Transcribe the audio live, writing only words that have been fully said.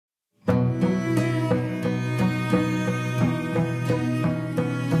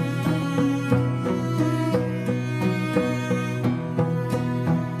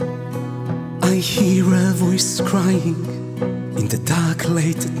hear a voice crying in the dark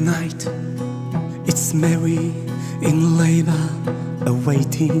late at night. It's Mary in labor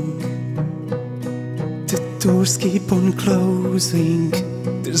awaiting. The doors keep on closing,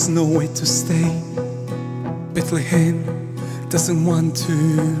 there's nowhere to stay. Bethlehem doesn't want to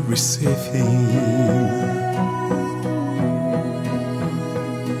receive him.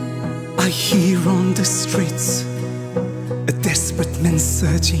 I hear on the streets a desperate man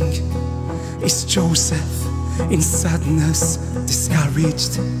searching. Is Joseph in sadness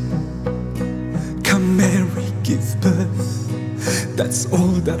discouraged? Come Mary, give birth, that's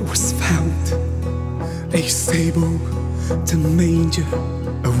all that was found. A stable, the manger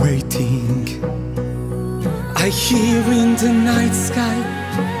awaiting. I hear in the night sky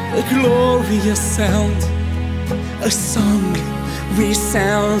a glorious sound, a song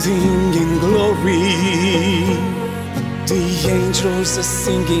resounding in glory. The angels are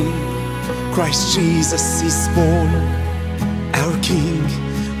singing, Christ Jesus is born. Our King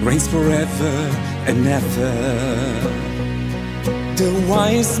reigns forever and ever. The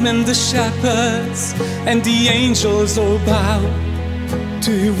wise men, the shepherds, and the angels all bow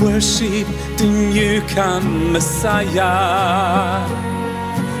to worship the newcome Messiah.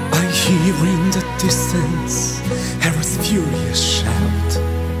 I hear in the distance Herod's furious shout,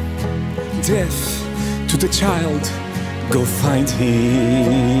 death to the child, go find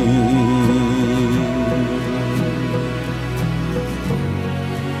him.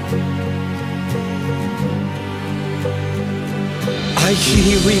 I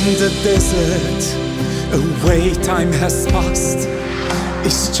hear in the desert, away time has passed.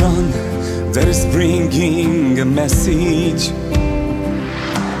 It's John that is bringing a message.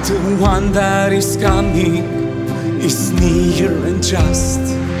 The one that is coming is near and just.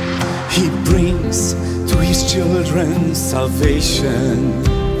 He brings to his children salvation.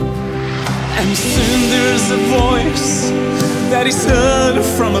 And soon there's a voice that is heard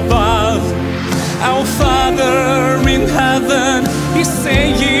from above. Our Father in heaven is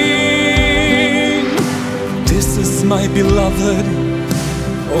saying, this is my beloved,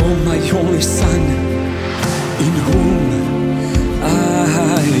 oh my only Son, in whom I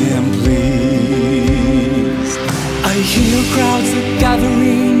am pleased. I hear crowds are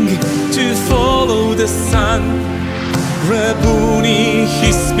gathering to follow the Son. Rabboni,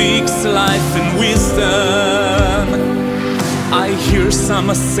 he speaks life and wisdom. I hear some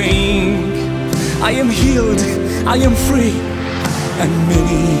are saying, I am healed, I am free, and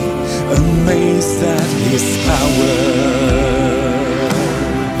many amazed at his power.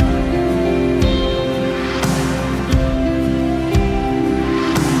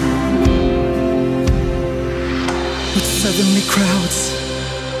 But suddenly crowds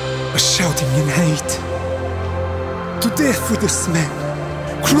are shouting in hate, to death with this man,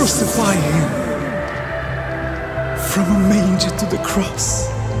 crucify him. From a manger to the cross,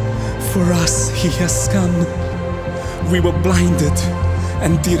 for us he has come. We were blinded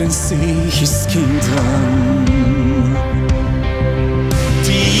and didn't see his kingdom.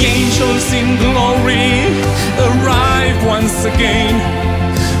 The angels in glory arrive once again.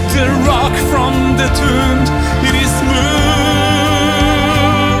 The rock from the tomb, it is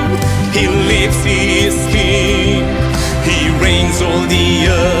moved. He lives, he is king. He reigns all the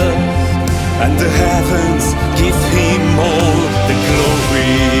earth, and the heavens give him all the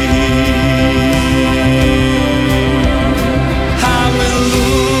glory.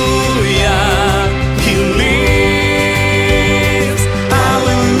 Hallelujah, he lives.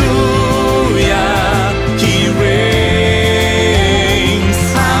 Hallelujah, he reigns.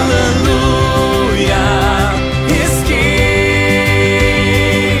 Hallelujah, he's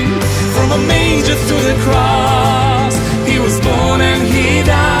king. From a manger to the cross, he was born and he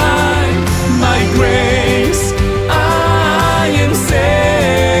died. My grace I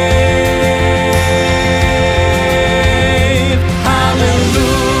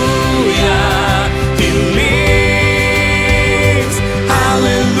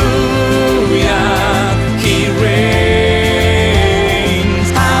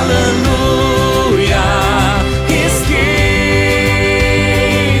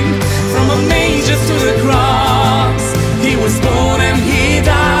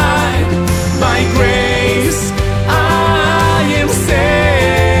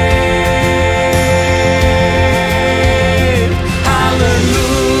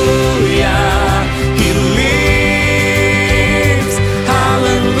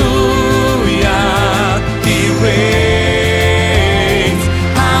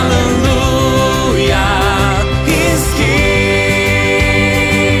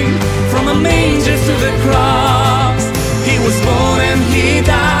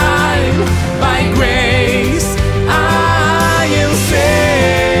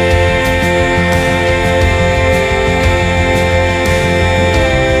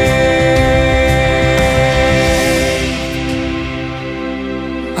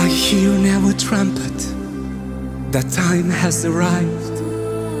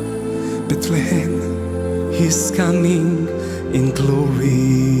Bethlehem, He's coming in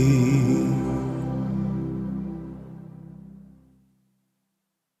glory.